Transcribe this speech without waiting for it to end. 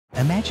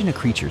Imagine a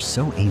creature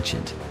so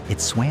ancient,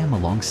 it swam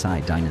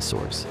alongside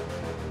dinosaurs.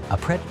 A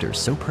predator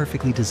so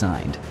perfectly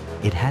designed,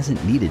 it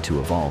hasn't needed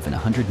to evolve in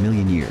 100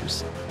 million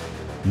years.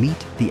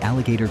 Meet the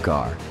alligator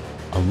gar,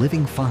 a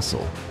living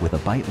fossil with a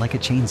bite like a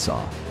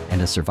chainsaw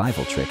and a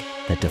survival trick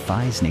that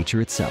defies nature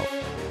itself.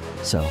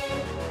 So,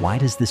 why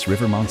does this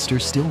river monster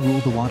still rule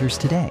the waters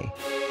today?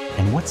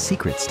 And what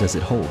secrets does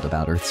it hold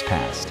about Earth's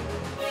past?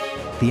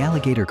 The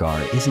alligator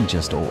gar isn't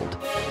just old,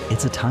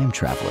 it's a time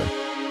traveler.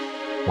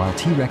 While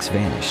T-Rex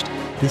vanished,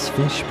 this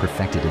fish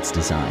perfected its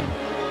design.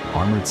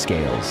 Armored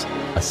scales,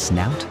 a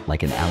snout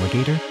like an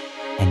alligator,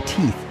 and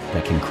teeth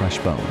that can crush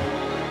bone.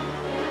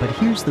 But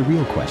here's the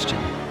real question.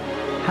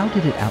 How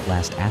did it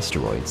outlast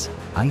asteroids,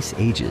 ice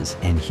ages,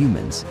 and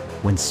humans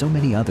when so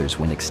many others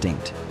went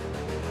extinct?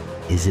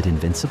 Is it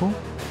invincible,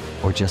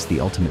 or just the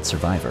ultimate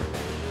survivor?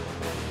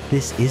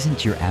 This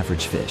isn't your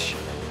average fish.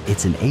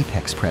 It's an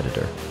apex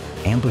predator,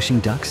 ambushing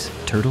ducks,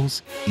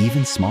 turtles,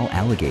 even small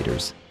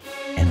alligators.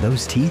 And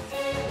those teeth?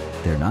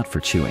 They're not for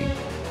chewing.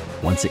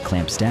 Once it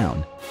clamps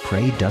down,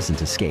 prey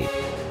doesn't escape.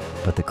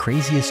 But the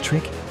craziest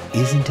trick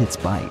isn't its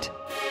bite,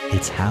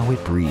 it's how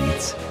it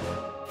breathes.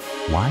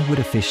 Why would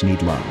a fish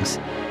need lungs?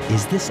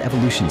 Is this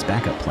evolution's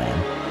backup plan,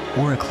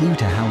 or a clue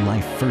to how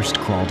life first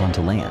crawled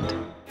onto land?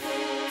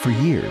 For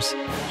years,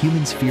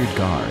 humans feared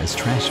gar as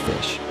trash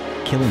fish,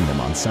 killing them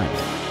on sight.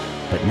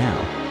 But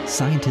now,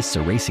 scientists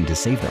are racing to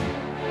save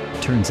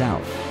them. Turns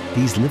out,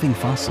 these living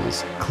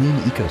fossils clean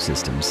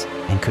ecosystems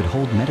and could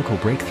hold medical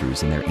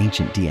breakthroughs in their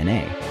ancient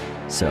DNA.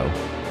 So,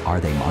 are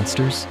they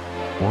monsters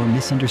or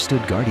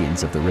misunderstood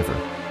guardians of the river?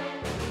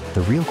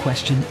 The real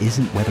question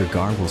isn't whether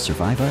gar will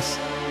survive us,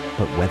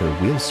 but whether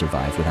we'll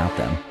survive without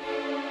them.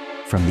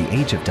 From the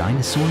age of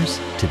dinosaurs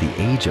to the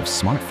age of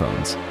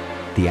smartphones,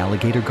 the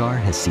alligator gar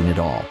has seen it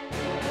all.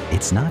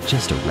 It's not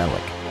just a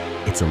relic,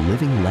 it's a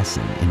living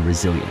lesson in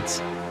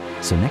resilience.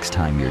 So next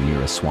time you're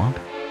near a swamp,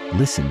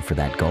 listen for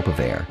that gulp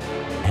of air.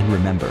 And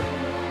remember,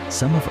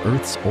 some of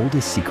Earth's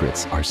oldest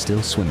secrets are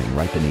still swimming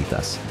right beneath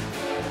us.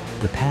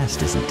 The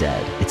past isn't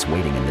dead, it's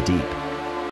waiting in the deep.